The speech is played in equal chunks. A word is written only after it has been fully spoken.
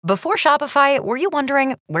Before Shopify, were you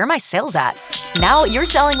wondering, where are my sales at? Now you're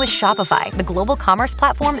selling with Shopify, the global commerce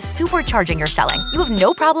platform supercharging your selling. You have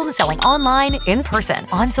no problem selling online, in person,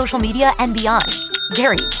 on social media, and beyond.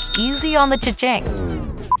 Gary, easy on the cha-ching.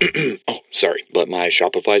 Oh, sorry, but my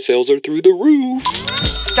Shopify sales are through the roof.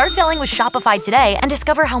 Start selling with Shopify today and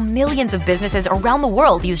discover how millions of businesses around the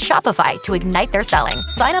world use Shopify to ignite their selling.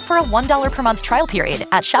 Sign up for a $1 per month trial period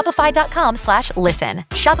at shopify.com/listen.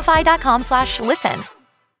 Shopify.com/listen.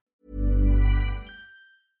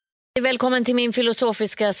 Välkommen till min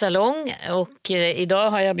filosofiska salong, och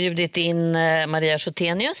idag har jag bjudit in Maria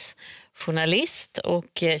Schottenius, journalist,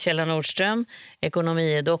 och Kjell Nordström,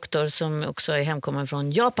 ekonomidoktor som också är hemkommen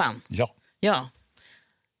från Japan. Ja.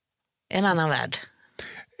 En annan värld.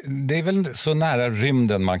 Det är väl så nära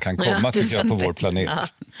rymden man kan komma tycker jag på vår planet.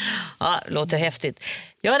 Ja, låter häftigt.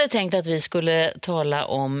 Jag hade tänkt att vi skulle tala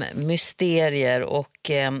om mysterier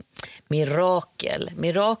och mirakel.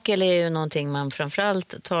 Mirakel är ju någonting man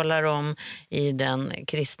framförallt talar om i den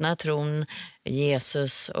kristna tron,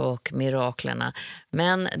 Jesus och miraklerna.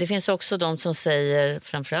 Men det finns också de som säger,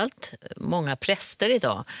 framförallt många präster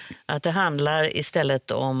idag, att det handlar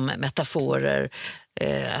istället om metaforer,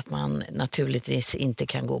 att man naturligtvis inte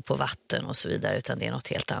kan gå på vatten och så vidare, utan det är något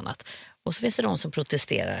helt annat. Och så finns det de som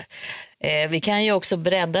protesterar. Vi kan ju också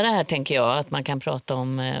bredda det här, tänker jag, att man kan prata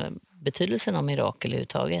om betydelsen av mirakel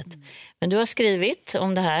överhuvudtaget. Men du har skrivit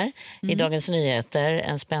om det här i Dagens Nyheter,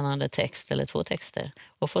 en spännande text eller 2 texter,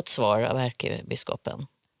 och fått svar av ärkebiskopen.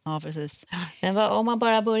 Ja, precis. Men om man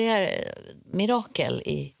bara börjar, mirakel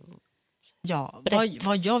i... Ja,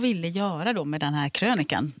 vad jag ville göra då med den här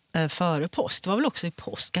krönikan före påsk, det var väl också i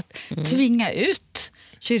påsk, att tvinga ut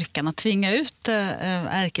kyrkan, att tvinga ut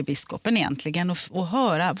ärkebiskopen egentligen och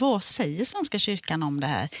höra, vad säger Svenska kyrkan om det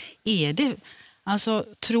här? Är det, alltså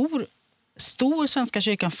står Svenska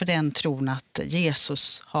kyrkan för den tron att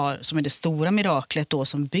Jesus har, som är det stora miraklet då,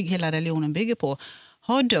 som hela religionen bygger på,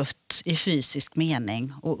 har dött i fysisk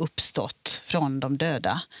mening och uppstått från de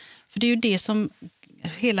döda? För det är ju det som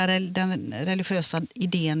hela den religiösa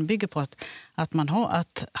idén bygger på, att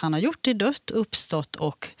han har gjort det, dött, uppstått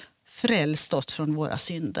och frälst från våra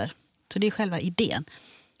synder. Så det är själva idén.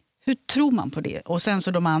 Hur tror man på det? Och sen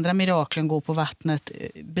så de andra miraklen, går på vattnet,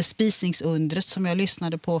 bespisningsundret som jag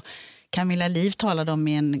lyssnade på Camilla Liv talade om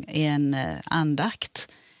i en andakt.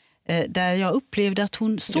 Där jag upplevde att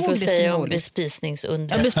hon såg det symboliskt. Du får säga om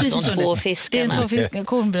bespisningsundret. Ja, bespisningsundret. De 2 fiskarna. Det är 2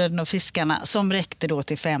 kornbröden och fiskarna som räckte då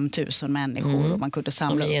till 5 000 människor. Och man kunde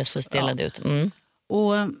samla som Jesus delade ut.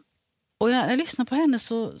 Och jag lyssnade på henne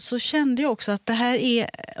så kände jag också att det här är...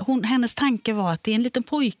 hennes tanke var att det är en liten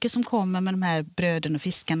pojke som kommer med de här bröden och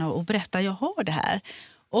fiskarna och berättar, jag har det här.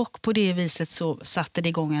 Och på det viset så satte det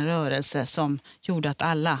igång en rörelse som gjorde att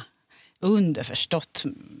alla underförstått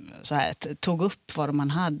så här, tog upp vad man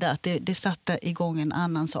hade. Att det satte igång en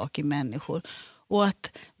annan sak i människor. Och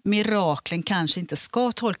att miraklen kanske inte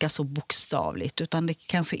ska tolkas så bokstavligt, utan det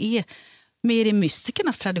kanske är mer i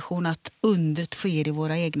mystikernas tradition att undret sker i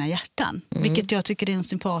våra egna hjärtan. Vilket jag tycker är en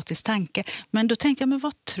sympatisk tanke. Men då tänker jag, men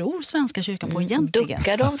vad tror Svenska kyrkan på egentligen?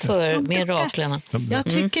 Duckar de för miraklerna? Jag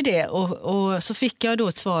tycker det. Och så fick jag då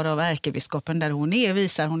ett svar av ärkebiskopen där hon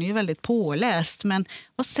är ju väldigt påläst. Men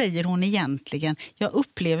vad säger hon egentligen? Jag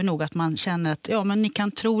upplever nog att man känner att men ni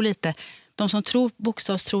kan tro lite. De som tror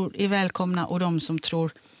bokstavstror är välkomna, och de som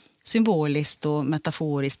tror symboliskt och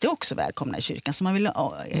metaforiskt är också välkomna i kyrkan. Så man vill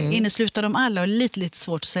innesluta dem alla, och lite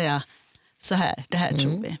svårt att säga så här, det här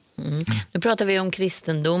tror vi. Nu pratar vi om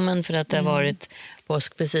kristendomen för att det har varit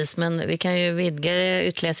påsk precis, men vi kan ju vidga det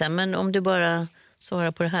ytterligare sen. Men om du bara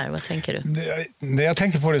svarar på det här, vad tänker du? Det jag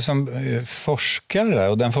tänker på det som forskare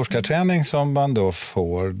och den forskarträning som man då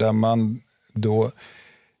får, där man då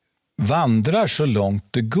vandrar så långt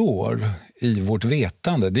det går i vårt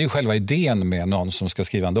vetande. Det är ju själva idén med någon som ska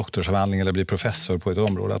skriva en doktorsavhandling eller bli professor på ett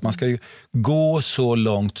område. Att man ska ju gå så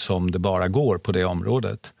långt som det bara går på det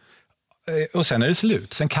området. Och sen är det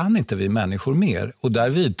slut. Sen kan inte vi människor mer. Och där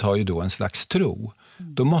vidtar ju då en slags tro.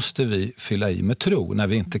 Då måste vi fylla i med tro när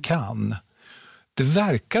vi inte kan. Det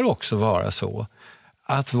verkar också vara så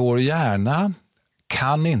att vår hjärna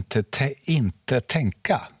kan inte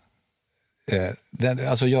tänka.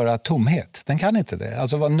 Alltså göra tomhet. Den kan inte det.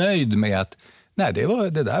 Alltså vara nöjd med att nej,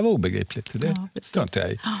 det där var obegripligt. Det struntar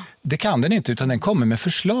jag i. Det kan den inte, utan den kommer med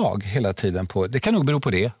förslag hela tiden på. Det kan nog bero på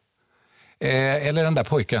det. Eller den där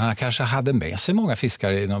pojken, han kanske hade med sig många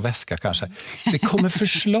fiskar i någon väska kanske. Det kommer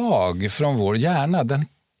förslag från vår hjärna. Den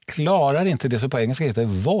klarar inte det som på engelska heter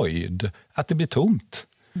void. Att det blir tomt.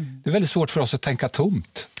 Det är väldigt svårt för oss att tänka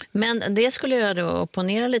tomt. Men det skulle jag då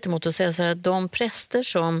opponera lite mot och säga så här, att de präster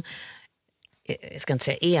som jag ska inte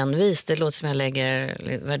säga envis, det låter som jag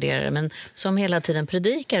värderar, men som hela tiden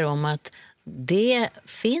predikar om att det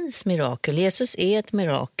finns mirakel. Jesus är ett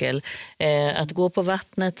mirakel. Att gå på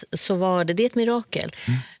vattnet, så var det är ett mirakel.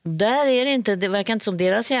 Där är det inte, det verkar inte som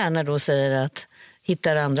deras hjärna då säger att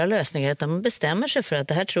hittar andra lösningar, utan man bestämmer sig för att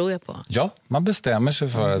det här tror jag på. Ja, man bestämmer sig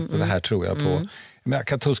för att det här tror jag på. Men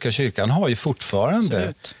katolska kyrkan har ju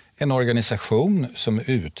fortfarande en organisation som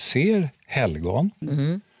utser helgon.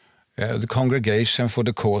 The Congregation for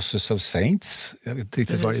the Causes of Saints. Jag vet inte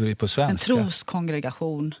riktigt vad det är på svenska. En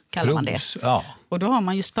troskongregation kallar man det. Ja. Och då har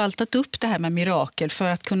man ju spaltat upp det här med mirakel. För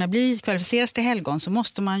att kunna kvalificeras till helgon så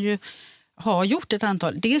måste man ju ha gjort ett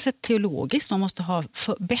antal, dels ett teologiskt, man måste ha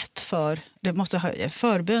bett för, det måste ha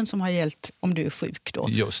förbön som har gällt om du är sjuk då.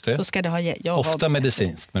 Just det. Så ska det ha, ofta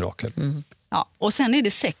medicinskt mirakel. Ja, och sen är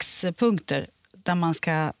det 6 punkter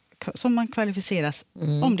där som man kvalificeras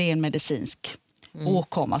om det är en medicinsk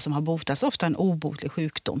åkomma som har botats, ofta en obotlig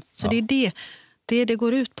sjukdom. Så det är det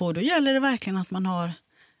går ut på. Då gäller det verkligen att man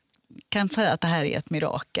kan säga att det här är ett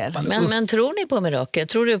mirakel. Men tror ni på mirakel?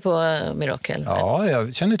 Tror du på mirakel? Ja,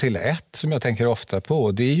 jag känner till ett som jag tänker ofta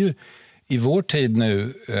på. Det är ju i vår tid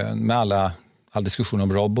nu med all diskussion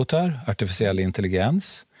om robotar, artificiell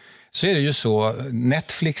intelligens, så är det ju så,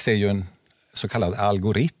 Netflix är ju en så kallad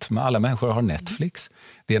algoritm. Alla människor har Netflix.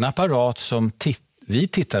 Det är en apparat som vi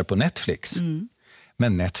tittar på Netflix.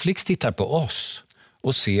 Men Netflix tittar på oss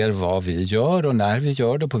och ser vad vi gör och när vi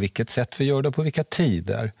gör det, på vilket sätt vi gör det och på vilka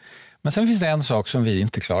tider. Men sen finns det en sak som vi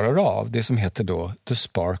inte klarar av, det som heter då the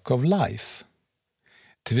spark of life.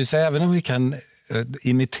 Det vill säga, även om vi kan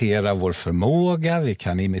imitera vår förmåga, vi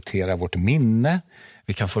kan imitera vårt minne,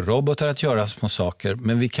 vi kan få robotar att göra små saker,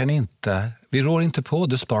 men vi rår inte på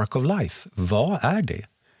the spark of life. Vad är det?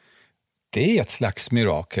 Det är ett slags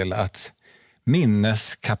mirakel att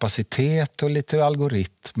minneskapacitet och lite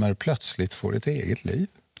algoritmer plötsligt får ett eget liv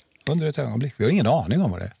under ett ögonblick. Vi har ingen aning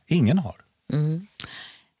om vad det är. Ingen har.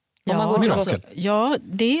 Ja,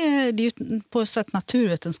 det är ju på ett sätt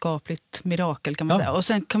naturvetenskapligt mirakel kan man säga. Och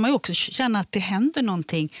sen kan man ju också känna att det händer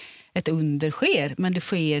någonting, ett under sker, men det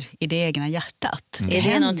sker i det egna hjärtat. Är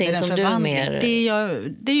det någonting som du är mer...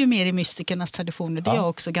 Det är ju mer i mystikernas traditioner. Det är jag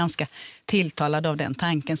också ganska tilltalad av den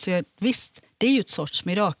tanken. Så visst, det är ju ett sorts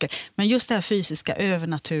mirakel. Men just det här fysiska,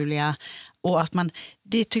 övernaturliga och att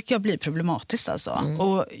det tycker jag blir problematiskt alltså.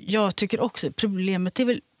 Och jag tycker också, problemet är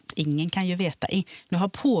väl, ingen kan ju veta. Nu har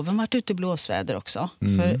påven varit ute i blåsväder också.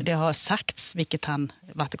 För det har sagts, vilket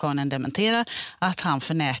Vatikanen dementerar, att han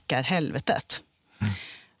förnekar helvetet.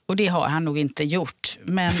 Och det har han nog inte gjort.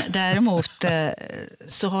 Men däremot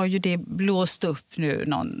så har ju det blåst upp nu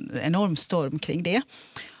någon enorm storm kring det.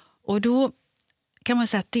 Och då kan man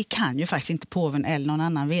säga att det kan ju faktiskt inte påven eller någon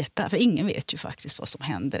annan veta. För ingen vet ju faktiskt vad som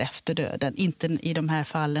händer efter döden. Inte i de här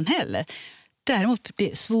fallen heller. Däremot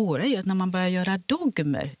det svåra är ju att när man börjar göra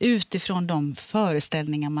dogmer utifrån de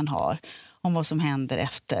föreställningar man har om vad som händer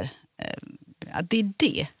efter. Det är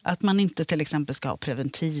det. Att man inte till exempel ska ha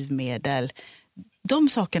preventivmedel. De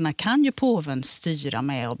sakerna kan ju påven styra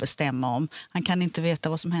med och bestämma om. Han kan inte veta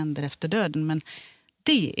vad som händer efter döden. Men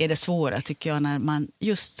det är det svåra tycker jag, när man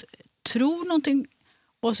just tror någonting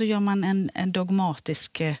och så gör man en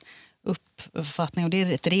dogmatisk uppfattning. Och det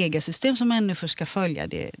är ett regelsystem som människor ska följa,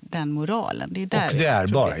 den moralen. Det är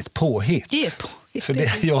bara ett påhitt. Det är påhitt. För det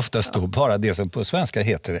är ju oftast då bara det som på svenska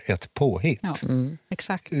heter ett påhitt. Ja,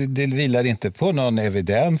 exakt. Det vilar inte på någon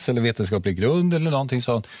evidens eller vetenskaplig grund eller någonting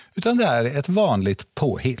sånt, utan det är ett vanligt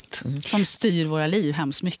påhitt. Som styr våra liv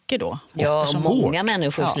hemskt mycket då. Ja, många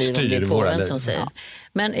människors liv om det är påven som säger. Ja.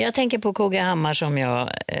 Men jag tänker på K.G. Hammar som jag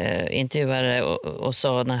intervjuade och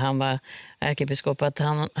sa när han var ärkebiskop att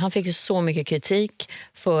han fick så mycket kritik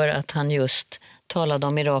för att han just talade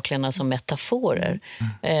om miraklerna som metaforer.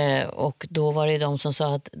 Och då var det de som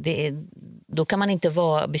sa att då kan man inte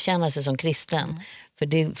bekänna sig som kristen. För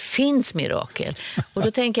det finns mirakel. Och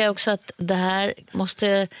då tänker jag också att det här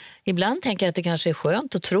måste... Ibland tänker jag att det kanske är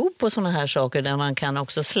skönt att tro på såna här saker där man kan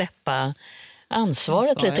också släppa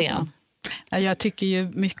ansvaret lite grann. Ja. Jag tycker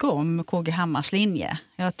ju mycket om K.G. Hammars linje.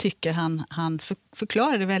 Jag tycker han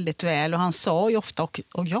förklarade väldigt väl och han sa ju ofta,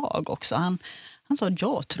 och jag också, han sa att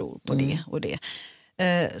jag tror på det och det.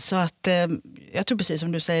 Så att jag tror precis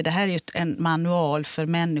som du säger, det här är ju en manual för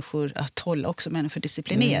människor att hålla också människor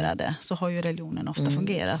disciplinerade. Så har ju religionen ofta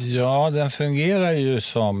fungerat. Ja, den fungerar ju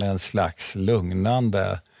som en slags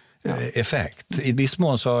lugnande effekt. I viss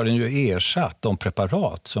mån så har den ju ersatt de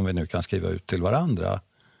preparat som vi nu kan skriva ut till varandra.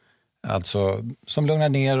 Alltså som lugnar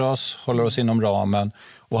ner oss, håller oss inom ramen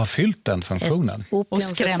och har fyllt den funktionen. Opium Och för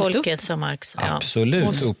skrämt folket upp. som Marx. Ja.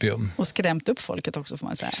 Absolut, opium. Och skrämt upp folket också får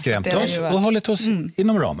man säga. Skrämt Det har oss ju varit- och hållit oss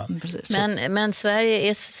inom ramen. Precis. Men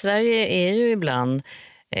Sverige är ju ibland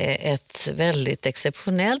ett väldigt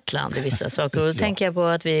exceptionellt land i vissa saker. Och då tänker jag på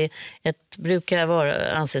att vi brukar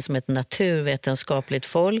anses som ett naturvetenskapligt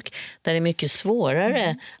folk där det är mycket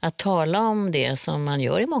svårare att tala om det som man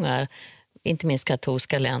gör i många, inte minst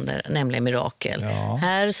katolska länder, nämligen mirakel. Ja.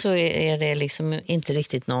 Här så är det liksom inte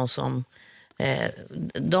riktigt någon som...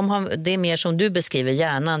 det är mer som du beskriver,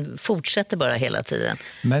 hjärnan fortsätter bara hela tiden.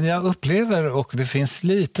 Men jag upplever, och det finns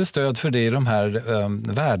lite stöd för det i de här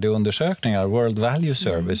värdeundersökningar, World Value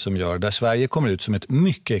Service som gör, där Sverige kommer ut som ett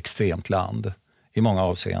mycket extremt land i många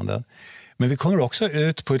avseenden. Men vi kommer också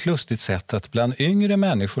ut på ett lustigt sätt att bland yngre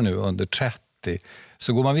människor nu under 30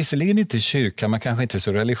 så går man visserligen inte i kyrkan, man kanske inte är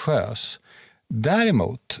så religiös.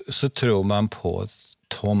 Däremot så tror man på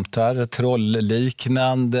tomtar,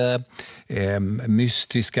 trollliknande,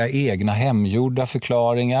 mystiska, egna hemgjorda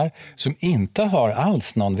förklaringar som inte har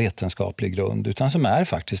alls någon vetenskaplig grund utan som är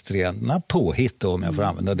faktiskt rena påhitt, om jag får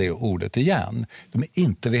använda det ordet igen. De är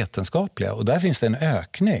inte vetenskapliga och där finns det en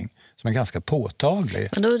ökning som är ganska påtaglig.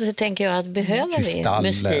 Och då tänker jag att behöver vi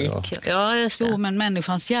mystik? Ja, just det. Jo, men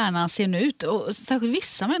människans hjärna ser nu ut, och särskilt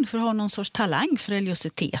vissa människor har någon sorts talang för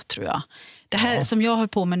religiositet, tror jag. Det här som jag håller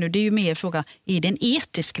på med nu, det är ju mer fråga, är det en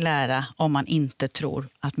etisk lära om man inte tror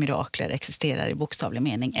att mirakler existerar i bokstavlig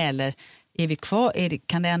mening, eller är vi kvar,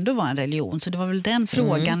 kan det ändå vara en religion? Så det var väl den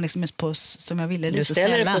frågan liksom, som jag ville lite ställa.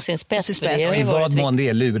 Du ställer det på sin spets. I vad mån det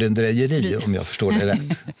är lurendrejeri, om jag förstår det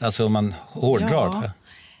rätt. Alltså om man hårdrar det.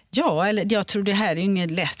 Ja, eller jag tror det här är ju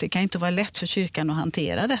inget lätt. Det kan inte vara lätt för kyrkan att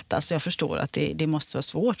hantera detta. Så jag förstår att det måste vara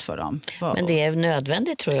svårt för dem. Men det är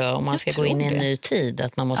nödvändigt, tror jag, om man ska gå in i en ny tid.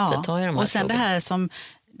 Att man måste ta i de här och sen frågorna. det här som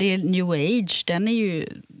det är new age.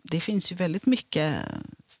 Det finns ju väldigt mycket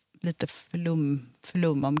lite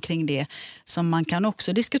flum omkring det som man kan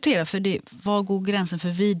också diskutera. För vad går gränsen för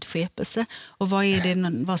vidskepelse? Och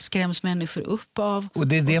vad skräms människor upp av? Och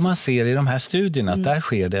det är det man ser i de här studierna, att där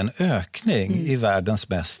sker det en ökning i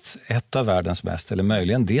ett av världens mest, eller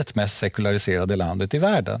möjligen det mest sekulariserade landet i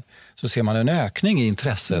världen. Så ser man en ökning i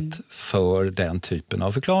intresset för den typen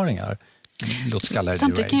av förklaringar. Låt oss kalla det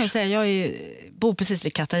samtidigt kan jag säga, jag bor precis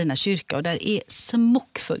vid Katarina kyrka och där är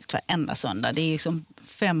smockfullt varenda söndag. Det är liksom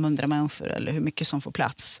 500 människor eller hur mycket som får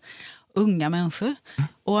plats. Unga människor.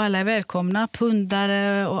 Och alla är välkomna.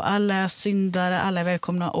 Pundare och alla syndare, alla är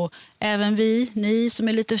välkomna. Och även ni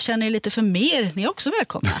som känner er lite för mer, ni är också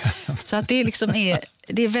välkomna. Så att det liksom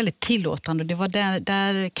det är väldigt tillåtande. Och det var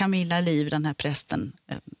där Camilla Liv, den här prästen,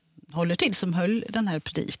 håller till, som höll den här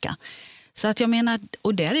predikan. Så att jag menar,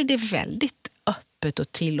 och där är det väldigt öppet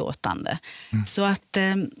och tillåtande. Så att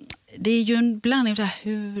det är ju en blandning av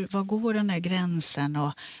var går den där gränsen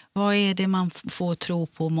och vad är det man får tro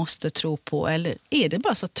på, måste tro på, eller är det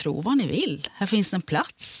bara så att tro vad ni vill? Här finns en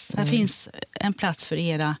plats. Här finns en plats för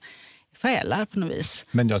era själar på något vis.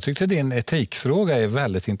 Men jag tyckte din etikfråga är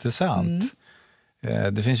väldigt intressant.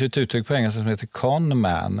 Det finns ju ett uttryck på engelska som heter con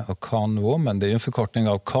man och con woman. Det är ju en förkortning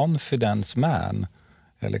av confidence man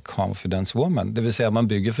eller confidence woman. Det vill säga man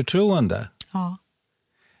bygger förtroende. Ja.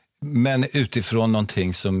 Men utifrån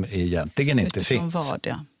någonting som egentligen inte Utifrån finns. vad,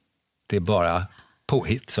 ja. Det är bara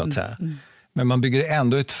påhitt så att säga. Men man bygger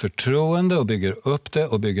ändå ett förtroende och bygger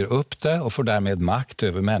upp det och får därmed makt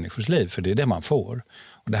över människors liv. För det är det man får.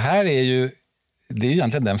 Och det här är ju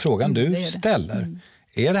egentligen den frågan du ställer.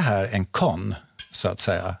 Är det här en så att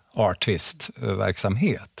säga,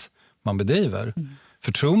 artistverksamhet man bedriver?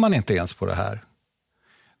 För tror man inte ens på det här,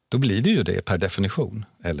 då blir det ju det per definition,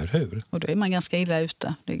 eller hur? Och då är man ganska illa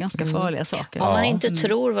ute. Det är ganska farliga saker. Om man inte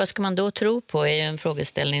tror, vad ska man då tro på? Är ju en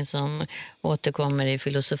frågeställning som återkommer i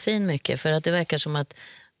filosofin mycket. För att det verkar som att,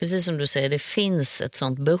 precis som du säger, det finns ett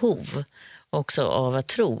sånt behov också av att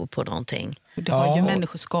tro på någonting. Det har ju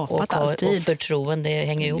människor skapat alltid. Och förtroende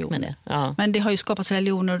hänger ihop med det. Ja. Men det har ju skapats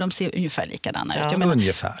religioner och de ser ungefär likadana ut. Ja. Jag menar,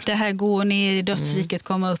 Ungefär. Det här går ner i dödsriket,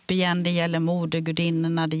 komma upp igen. Det gäller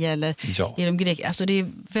modergudinnorna, det gäller i de grekiska. Alltså det är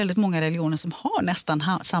väldigt många religioner som har nästan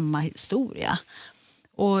samma historia.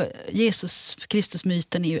 Och Jesus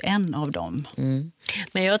Kristusmyten är ju en av dem.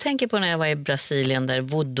 Men jag tänker på när jag var i Brasilien där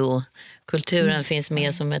voodoo-kulturen finns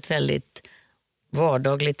med som ett väldigt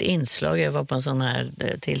vardagligt inslag. Jag var på en sån här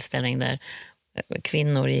tillställning där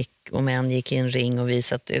kvinnor och män gick i en ring och vi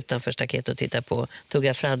satt utanför staket och tittade på, tog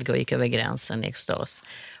jag fradga och gick över gränsen i extas.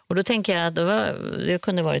 Och då tänker jag att det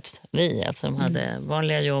kunde varit vi, alltså som hade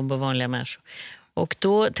vanliga jobb och vanliga människor. Och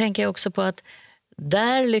då tänker jag också på att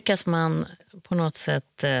där lyckas man på något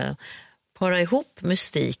sätt para ihop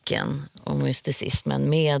mystiken och mysticismen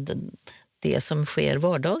med det som sker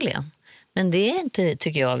vardagligen. Men det är inte,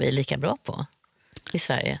 tycker jag, vi är lika bra på i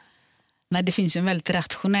Sverige. Nej, det finns ju en väldigt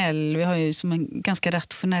rationell, vi har ju som en ganska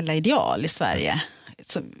rationella ideal i Sverige.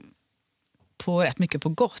 Så, på rätt mycket på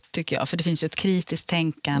gott tycker jag. För det finns ju ett kritiskt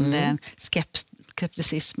tänkande, en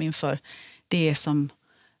skepticism inför det som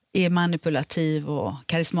är manipulativ och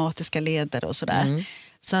karismatiska ledare och sådär.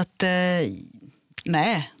 Så att,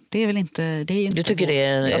 nej, det är väl inte... Det är inte du tycker det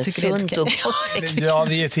är sunt och gott? Ja,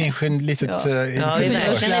 vi är ett litet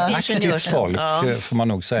ingenjörsaktigt folk, får man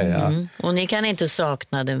nog säga. Och ni kan inte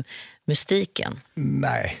sakna den mystiken?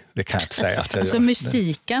 Nej, det kan jag inte säga att jag alltså gör.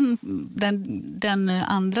 mystiken, den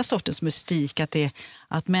andra sortens mystik,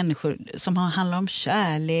 att människor som handlar om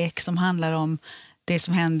kärlek, som handlar om det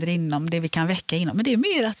som händer inom, det vi kan väcka inom. Men det är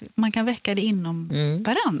mer att man kan väcka det inom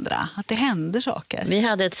varandra, att det händer saker. Vi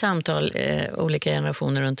hade ett samtal, olika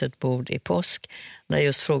generationer runt ett bord i påsk, där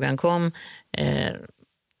just frågan kom,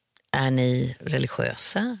 är ni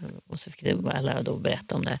religiösa? Och så fick det alla då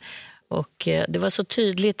berätta om det. Och det var så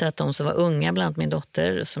tydligt att de som var unga, bland min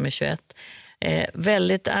dotter som är 21,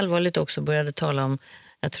 väldigt allvarligt också började tala om,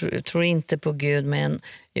 jag tror inte på Gud, men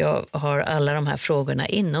jag har alla de här frågorna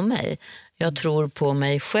inom mig. Jag tror på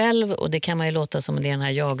mig själv, och det kan man ju låta som den här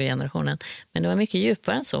jag-generationen. Men det var mycket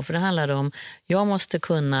djupare än så, för det handlade om jag måste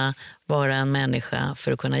kunna vara en människa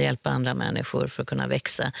för att kunna hjälpa andra människor, för att kunna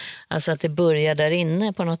växa. Alltså att det börjar där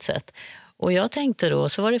inne på något sätt. Och jag tänkte då,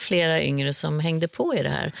 så var det flera yngre som hängde på i det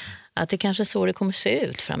här, att det kanske är så det kommer se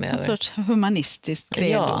ut framöver. En sorts humanistiskt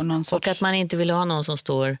credo. Ja, någon sorts... och att man inte vill ha någon som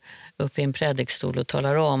står uppe i en predikstol och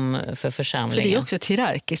talar om för församlingen. För det är också ett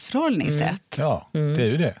hierarkiskt förhållningssätt. Ja, det är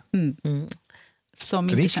ju det. Som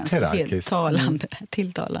inte känns helt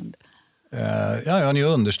tilltalande. Ja, ni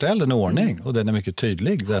underställer en ordning, och den är mycket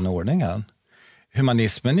tydlig, den ordningen.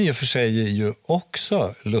 Humanismen i och för sig är ju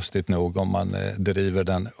också, lustigt nog, om man driver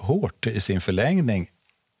den hårt i sin förlängning,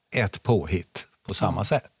 ett påhitt på samma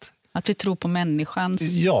sätt. Att vi tror på människans,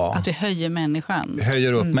 att vi höjer människan.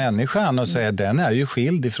 Höjer upp människan och säger att den är ju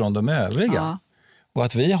skild ifrån de övriga. Ja. Och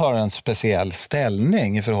att vi har en speciell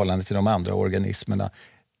ställning i förhållande till de andra organismerna,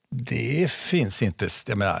 det finns inte,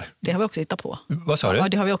 jag menar. Det har vi också hittat på. Vad sa du? Ja,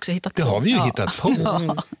 det har vi också hittat på. Det har vi ju hittat på.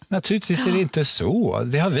 Ja. Naturligtvis är det inte så.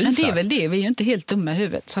 Det har vi Men det är sagt. väl det, vi är ju inte helt dumma i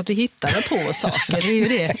huvudet, så att vi hittar på saker, det är ju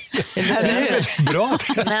det. Bra.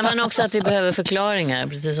 Nej, men också att vi behöver förklaringar,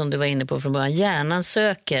 precis som du var inne på från början. Hjärnan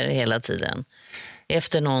söker hela tiden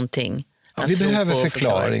efter någonting. Ja, vi behöver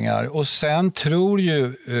förklaringar. Och sen tror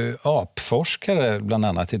ju apforskare bland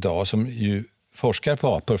annat idag, som ju forskar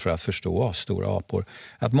på apor för att förstå stora apor,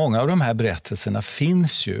 att många av de här berättelserna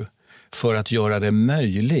finns ju för att göra det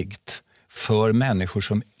möjligt för människor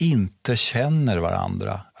som inte känner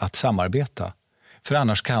varandra att samarbeta. För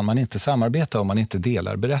annars kan man inte samarbeta om man inte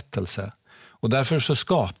delar berättelse. Och därför så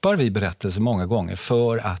skapar vi berättelser många gånger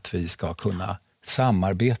för att vi ska kunna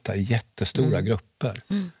samarbeta i jättestora grupper.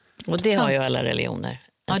 Och det har ju alla religioner.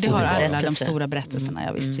 Ja, det har alla de stora berättelserna,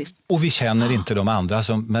 ja, visst. Och vi känner inte de andra,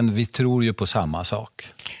 men vi tror ju på samma sak.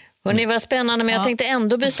 Hörrni, vad spännande, men jag tänkte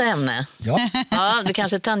ändå byta ämne. Ja, du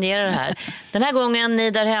kanske tangerar det här. Den här gången,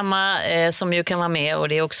 ni där hemma som ju kan vara med, och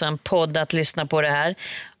det är också en podd att lyssna på det här.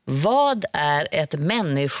 Vad är ett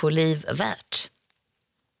människoliv värt?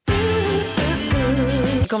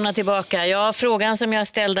 Välkomna tillbaka. Ja, frågan som jag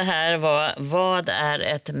ställde här var, vad är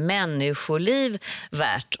ett människoliv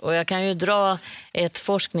värt? Och jag kan ju dra ett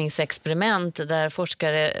forskningsexperiment där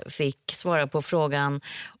forskare fick svara på frågan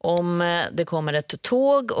om det kommer ett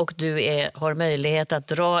tåg och du har möjlighet att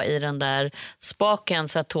dra i den där spaken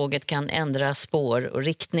så att tåget kan ändra spår och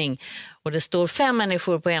riktning. Och det står 5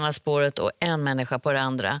 människor på ena spåret och 1 människa på det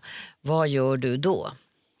andra. Vad gör du då?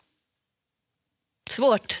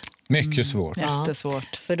 Svårt. Mycket svårt.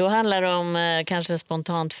 Jättesvårt. För då handlar det om kanske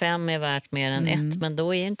spontant 5 är värt mer än 1, men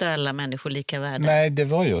då är inte alla människor lika värda. Nej, det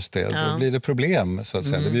var just det. Då blir det problem, så att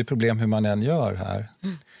säga. Det blir problem hur man än gör här.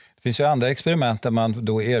 Det finns ju andra experiment där man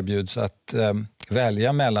då erbjuds att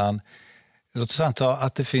välja mellan, låt oss anta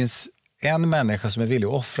att det finns en människa som är villig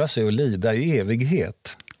att offra sig och lida i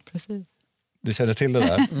evighet. Precis. Du känner till det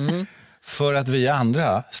där? För att vi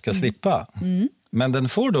andra ska slippa. Men den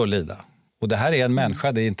får då lida. Och det här är en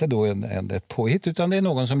människa, det är inte då ett påhitt, utan det är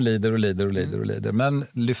någon som lider och lider och lider och lider. Men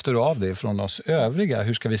lyfter av det från oss övriga.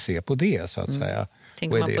 Hur ska vi se på det, så att säga?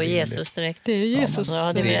 Tänker man på Jesus direkt? Det är ju Jesus.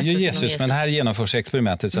 Ja, det är ju Jesus, men här genomförs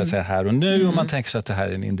experimentet så att säga här och nu. Och man tänker sig att det här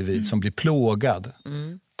är en individ som blir plågad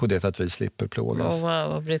på det att vi slipper plågas. Och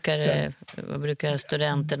vad brukar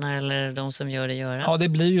studenterna eller de som gör det göra? Ja, det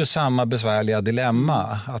blir ju samma besvärliga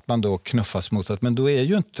dilemma att man då knuffas mot att men då är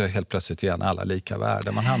ju inte helt plötsligt igen alla lika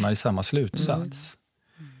värda. Man hamnar i samma slutsats.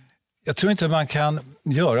 Jag tror inte man kan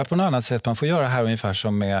göra på något annat sätt. Man får göra här ungefär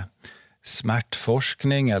som med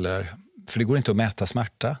smärtforskning för det går inte att mäta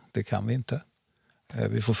smärta, det kan vi inte.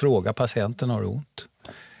 Vi får fråga patienten har ont.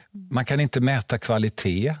 Man kan inte mäta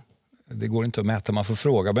kvalitet. Det går inte att mäta. Man får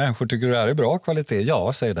fråga människor, tycker du det här är bra kvalitet?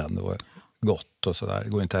 Ja, säger den. Det var gott och sådär. Det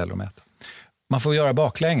går inte heller att mäta. Man får göra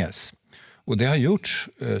baklänges. Och det har gjorts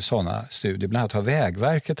sådana studier. Bland annat har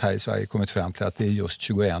Vägverket här i Sverige kommit fram till att det är just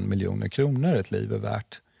 21 miljoner kronor ett liv är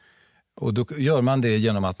värt. Och då gör man det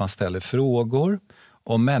genom att man ställer frågor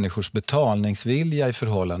om människors betalningsvilja i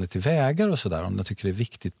förhållande till vägar och sådär. Om de tycker det är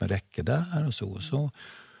viktigt med räcke där och så och så.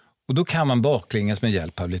 Och då kan man baklänges med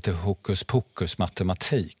hjälp av lite hokus pokus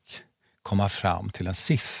matematik komma fram till en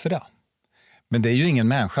siffra. Men det är ju ingen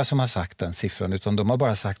människa som har sagt den siffran utan de har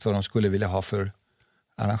bara sagt vad de skulle vilja ha för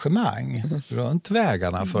arrangemang runt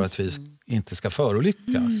vägarna för att vi inte ska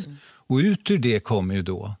förolyckas. Och ut ur det kommer ju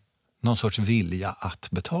då någon sorts vilja att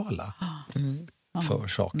betala för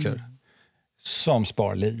saker som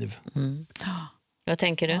spar liv. Vad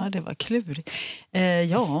tänker du? Ja, det var klurigt.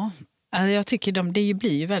 Jag tycker det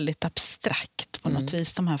blir ju väldigt abstrakt på något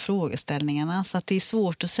vis, de här frågeställningarna. Så att det är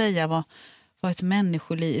svårt att säga vad ett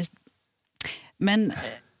människoliv...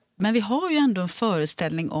 Men vi har ju ändå en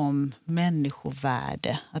föreställning om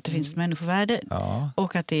människovärde. Att det finns människovärde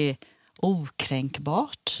och att det är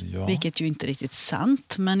okränkbart. Ja. Vilket ju inte är riktigt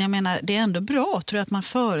sant. Men jag menar, det är ändå bra tror jag att man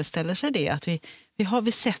föreställer sig det. Att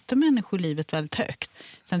vi sätter människolivet väldigt högt.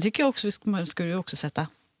 Sen tycker jag också vi skulle också sätta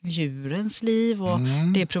djurens liv och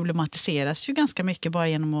det problematiseras ju ganska mycket bara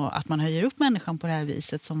genom att man höjer upp människan på det här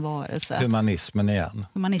viset som varelse. Humanismen igen.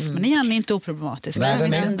 Humanismen igen är inte oproblematisk. Nej,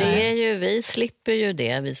 men det är ju, vi slipper ju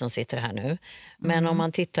det, vi som sitter här nu. Men om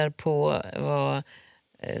man tittar på vad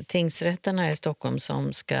tingsrätten här i Stockholm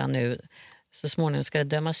som ska nu så småningom ska det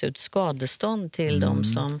dömas ut skadestånd till de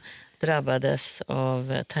som drabbades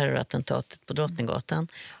av terrorattentatet på Drottninggatan.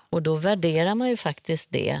 Och då värderar man ju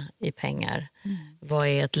faktiskt det i pengar. Vad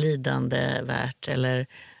är ett lidande värt eller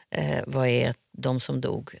vad är de som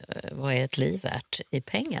dog, vad är ett liv värt i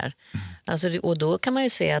pengar? Alltså, och då kan man ju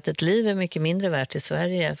se att ett liv är mycket mindre värt i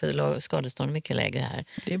Sverige för skadestånd är mycket lägre här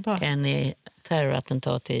än i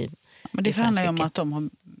terrorattentat i men det handlar ju om att de har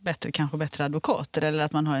kanske bättre advokater eller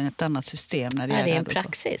att man har ett annat system när det gäller det är en advokat.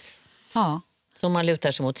 praxis. Ja. Som man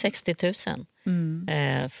lutar sig mot 60 000.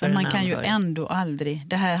 Men man kan ju ändå aldrig...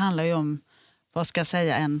 Det här handlar ju om, vad ska jag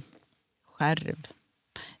säga, en skärv.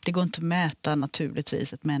 Det går inte att mäta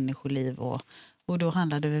naturligtvis ett människoliv och då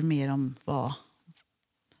handlar det väl mer om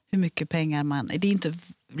hur mycket pengar man... Det är inte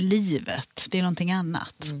livet, det är någonting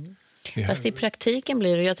annat. Fast i praktiken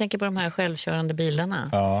blir det, jag tänker på de här självkörande bilarna.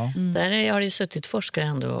 Där har det ju suttit forskare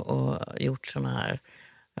ändå och gjort såna här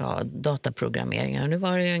dataprogrammeringar. Nu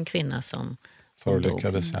var det ju en kvinna som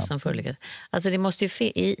förolyckades. Alltså det måste ju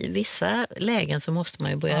i vissa lägen så måste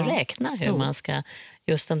man ju börja räkna hur man ska,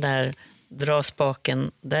 just den där dra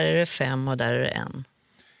spaken, där är det 5 och där är det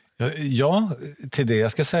 1. Ja, till det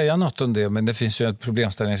jag ska säga något om det, men det finns ju ett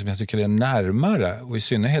problemställning som jag tycker är närmare och i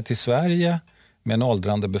synnerhet i Sverige med en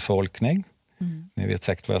åldrande befolkning. Ni vet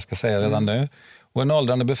säkert vad jag ska säga redan nu. Och en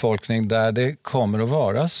åldrande befolkning där det kommer att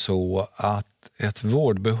vara så att ett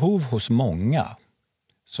vårdbehov hos många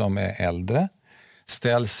som är äldre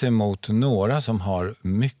ställs emot några som har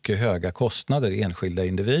mycket höga kostnader, enskilda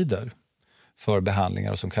individer, för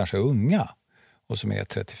behandlingar och som kanske är unga och som är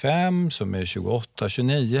 35, som är 28,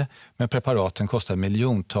 29. Men preparaten kostar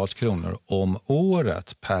miljontals kronor om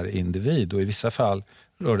året per individ och i vissa fall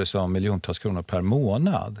rör det sig om miljontals kronor per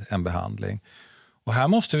månad en behandling. Och här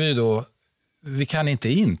måste vi kan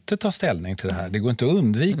inte ta ställning till det här. Det går inte att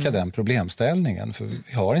undvika den problemställningen för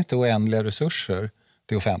vi har inte oändliga resurser,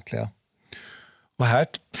 det offentliga. Och här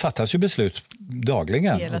fattas ju beslut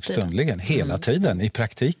dagligen och stundligen, hela tiden i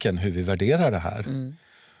praktiken hur vi värderar det här.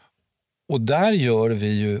 Och där gör vi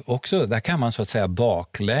ju också, där kan man så att säga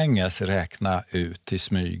baklänges räkna ut i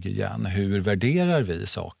smyg igen. Hur värderar vi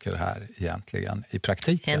saker här egentligen i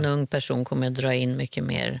praktiken? En ung person kommer att dra in mycket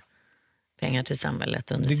mer pengar till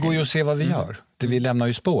samhället. Det går ju att se vad vi gör. Vi lämnar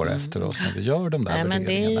ju spår efter oss när vi gör de där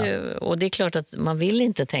värderingarna. Och det är klart att man vill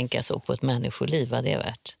inte tänka så på ett människoliv, vad det är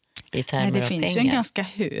värt. Det finns ju en ganska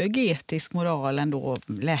hög etisk moral ändå,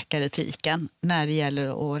 läkaretiken, när det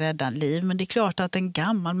gäller att rädda liv. Men det är klart att en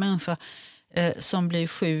gammal människa som blir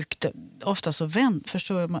sjuk, ofta så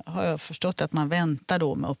har jag förstått att man väntar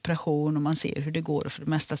då med operation och man ser hur det går och för det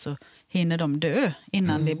mesta så hinner de dö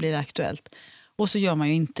innan det blir aktuellt. Och så gör man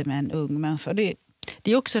ju inte med en ung människa. Det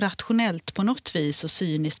är också rationellt på något vis och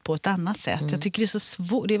cyniskt på ett annat sätt. Jag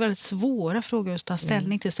tycker det är väldigt svåra frågor att ta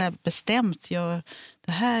ställning till. Så här bestämt,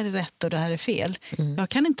 det här är rätt och det här är fel. Jag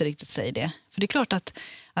kan inte riktigt säga det. För det är klart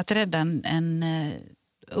att rädda en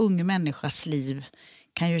ung människas liv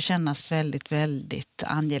kan ju kännas väldigt, väldigt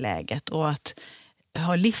angeläget. Och att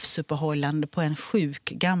ha livsuppehållande på en sjuk,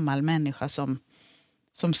 gammal människa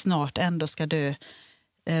som snart ändå ska dö.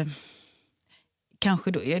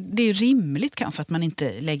 Kanske då, det är rimligt kanske att man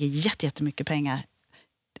inte lägger jättemycket pengar.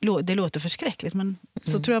 Det låter förskräckligt, men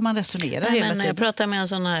så tror jag man resonerar hela tiden. Jag pratar med en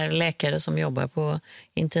sån här läkare som jobbar på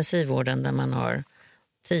intensivvården där man har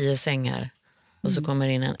 10 sängar och så kommer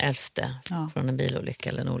in en 11:e från en bilolycka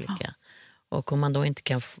eller en olycka. Och om man då inte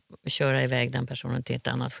kan köra iväg den personen till ett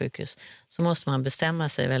annat sjukhus så måste man bestämma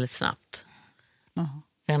sig väldigt snabbt.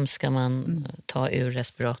 Vem ska man ta ur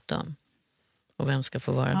respiratorn? Och vem ska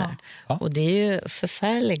få vara där? Ja. Och det är ju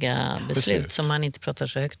förfärliga beslut som man inte pratar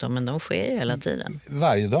så högt om, men de sker ju hela tiden.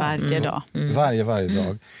 Varje dag. Varje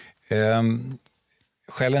dag.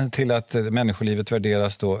 Skälen till att människolivet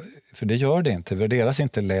värderas då, för det gör det inte, värderas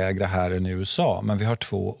inte lägre här än i USA, men vi har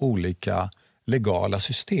 2 olika legala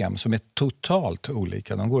system som är totalt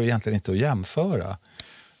olika. De går egentligen inte att jämföra.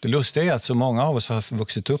 Det lustiga är att så många av oss har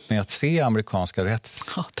vuxit upp med att se amerikanska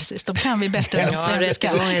Ja, precis. De kan vi bättre än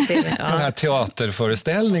svenska. Den här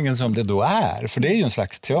teaterföreställningen som det då är, för det är ju en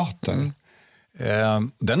slags teater.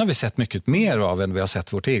 Den har vi sett mycket mer av än vi har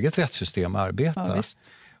sett vårt eget rättssystem arbeta. Ja,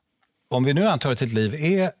 om vi nu antar att ett liv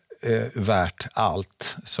är värt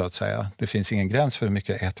allt, så att säga, det finns ingen gräns för hur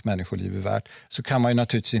mycket ett människoliv är värt, så kan man ju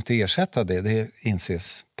naturligtvis inte ersätta det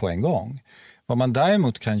inses på en gång. Vad man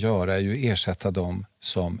däremot kan göra är ju ersätta dem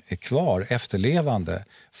som är kvar, efterlevande,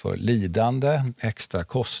 för lidande, extra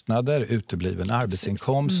kostnader, utebliven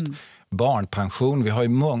arbetsinkomst, barnpension. Vi har ju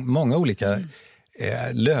många olika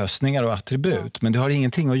lösningar och attribut, men det har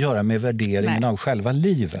ingenting att göra med värderingen av själva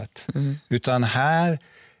livet. Utan här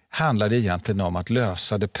handlar det egentligen om att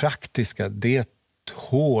lösa det praktiska, det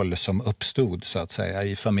hål som uppstod så att säga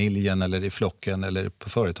i familjen eller i flocken eller på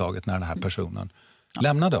företaget när den här personen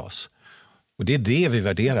lämnade oss. Och det är det vi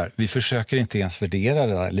värderar. Vi försöker inte ens värdera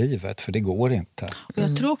det här livet, för det går inte. Och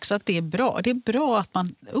jag tror också att det är bra. Det är bra att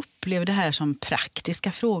man upplever det här som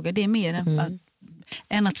praktiska frågor. Det är mer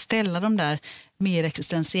än att ställa de där mer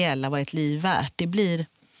existentiella, vad är ett liv värt.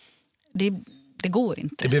 Det går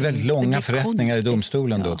inte. Det blir väldigt långa förrättningar i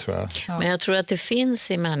domstolen då, tror jag. Ja. Men jag tror att det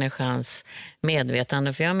finns i människans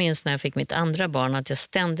medvetande. För jag minns när jag fick mitt andra barn att jag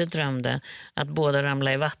ständigt drömde att båda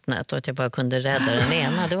ramlade i vattnet och att jag bara kunde rädda den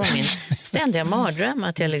ena. Det var min ständiga mardröm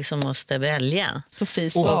att jag liksom måste välja.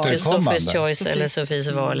 Sophie's choice eller Sophies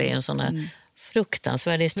val är en sån här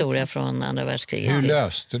fruktansvärd historia från andra världskriget. Hur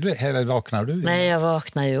löste du det? Eller vaknade du? Nej, jag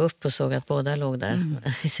vaknade ju upp och såg att båda låg där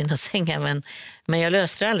i sina sängar. Men jag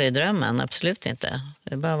löste aldrig drömmen, absolut inte.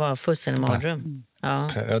 Det bara var fullständig mardröm.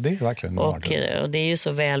 Ja, det är verkligen mardröm. Och det är ju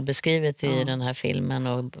så väl beskrivet i den här filmen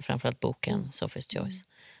och framförallt boken Sophie's Choice.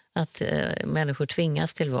 Att människor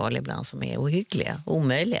tvingas till val ibland som är ohyggliga,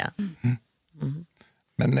 omöjliga.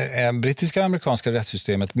 Men brittiska och amerikanska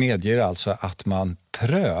rättssystemet medger alltså att man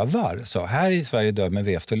prövar. Så här i Sverige dömer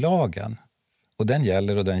vi efter lagen. Och den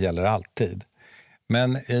gäller alltid.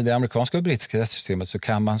 Men i det amerikanska och brittiska rättssystemet så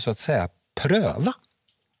kan man så att säga pröva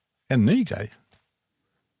en ny grej.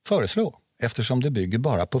 Föreslå. Eftersom det bygger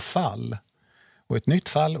bara på fall. Och ett nytt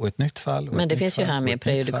fall och ett nytt fall. Men det finns ju här med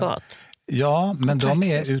prejudikat. Ja, men de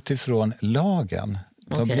är utifrån lagen.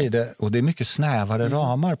 Då blir det, och det är mycket snävare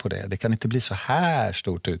ramar på det. Det kan inte bli så här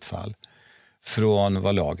stort utfall från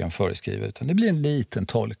vad lagen föreskriver. Utan det blir en liten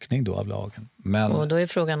tolkning då av lagen. Men, och då är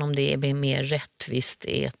frågan om det är mer rättvist,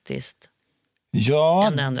 etiskt.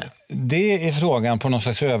 Ja, det är frågan på någon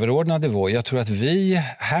slags överordnad nivå. Jag tror att vi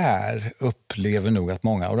här upplever nog att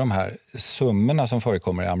många av de här summorna som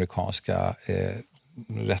förekommer i amerikanska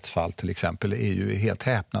rättsfall till exempel är ju helt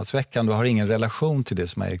häpnadsväckande och har ingen relation till det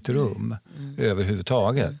som har ägt rum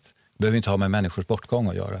överhuvudtaget. Det behöver inte ha med människors bortgång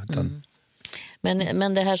att göra. Utan...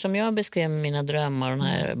 Men det här som jag beskrev med mina drömmar, den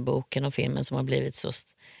här boken och filmen som har blivit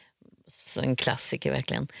så en klassiker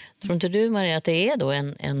verkligen. Tror inte du, Maria, att det är då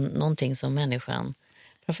någonting som människan,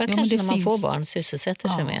 framförallt kanske när man får barn, sysselsätter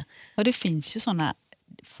sig med? Ja, det finns ju sådana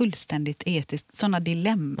fullständigt etiskt, sådana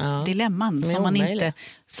dilemman som man inte,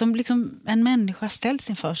 som liksom en människa ställs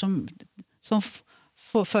inför, som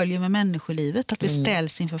följer med människolivet, att vi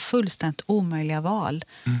ställs inför fullständigt omöjliga val.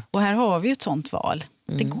 Och här har vi ju ett sånt val.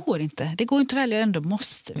 Det går inte att välja, ändå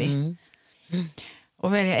måste vi.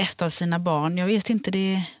 Och välja ett av sina barn, jag vet inte,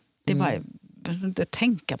 det är bara inte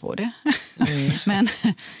tänka på det.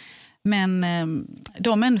 Men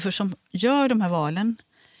de människor som gör de här valen,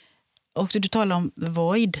 och du talar om The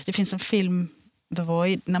Void, det finns en film The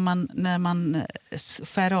Void när man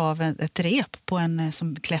skär av ett rep på en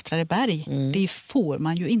som klättrar i berg. Det får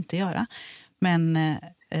man ju inte göra. Men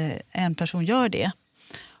en person gör det.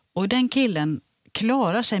 Och den killen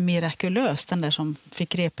klarar sig mirakulöst, den där som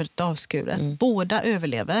fick repet avskuret. Båda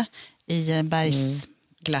överlever i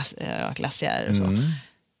bergsglaciärer och så.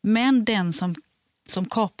 Men den som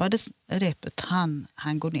kapade repet,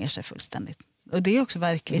 han går ner sig fullständigt. Och det är också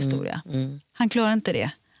verklig historia. Han klarar inte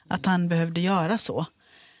det, att han behövde göra så.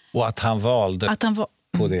 Och att han valde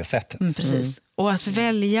på det sättet. Precis. Och att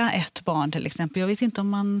välja ett barn till exempel. Jag vet inte om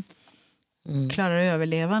man klarar att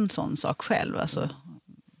överleva en sån sak själv. Alltså,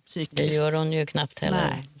 psykiskt. Det gör hon ju knappt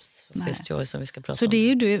heller. Nej. Joy, som vi ska prata så om. det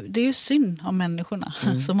är ju synd om människorna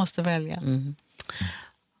som måste välja.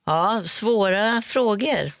 Ja, svåra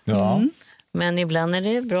frågor. Ja. Men ibland är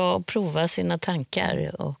det bra att prova sina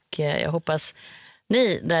tankar. Och jag hoppas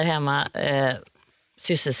ni där hemma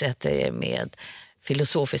sysselsätter er med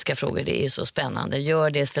filosofiska frågor. Det är ju så spännande. Gör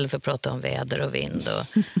det istället för att prata om väder och vind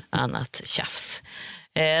och annat tjafs.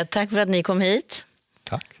 Tack för att ni kom hit.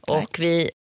 Tack. Och vi